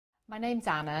My name's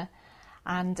Anna,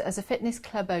 and as a fitness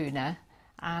club owner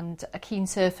and a keen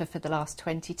surfer for the last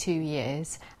 22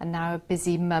 years and now a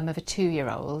busy mum of a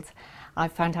 2-year-old,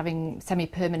 I've found having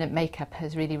semi-permanent makeup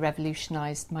has really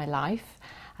revolutionised my life.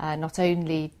 Not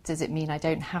only does it mean I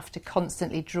don't have to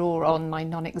constantly draw on my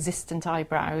non-existent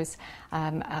eyebrows,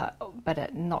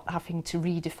 but not having to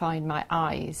redefine my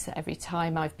eyes every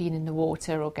time I've been in the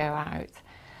water or go out.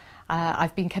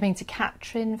 I've been coming to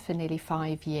Catrin for nearly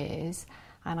 5 years,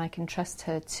 and I can trust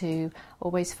her to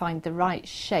always find the right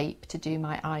shape to do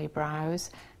my eyebrows,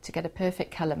 to get a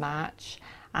perfect colour match,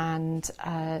 and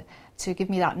to give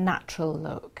me that natural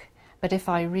look. But if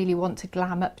I really want to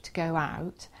glam up to go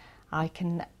out, I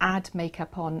can add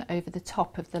makeup on over the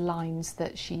top of the lines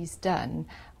that she's done,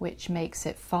 which makes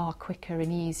it far quicker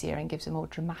and easier and gives a more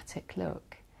dramatic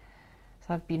look.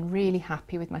 So I've been really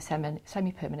happy with my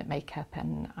semi-permanent makeup,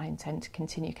 and I intend to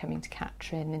continue coming to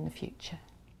Catrin in the future.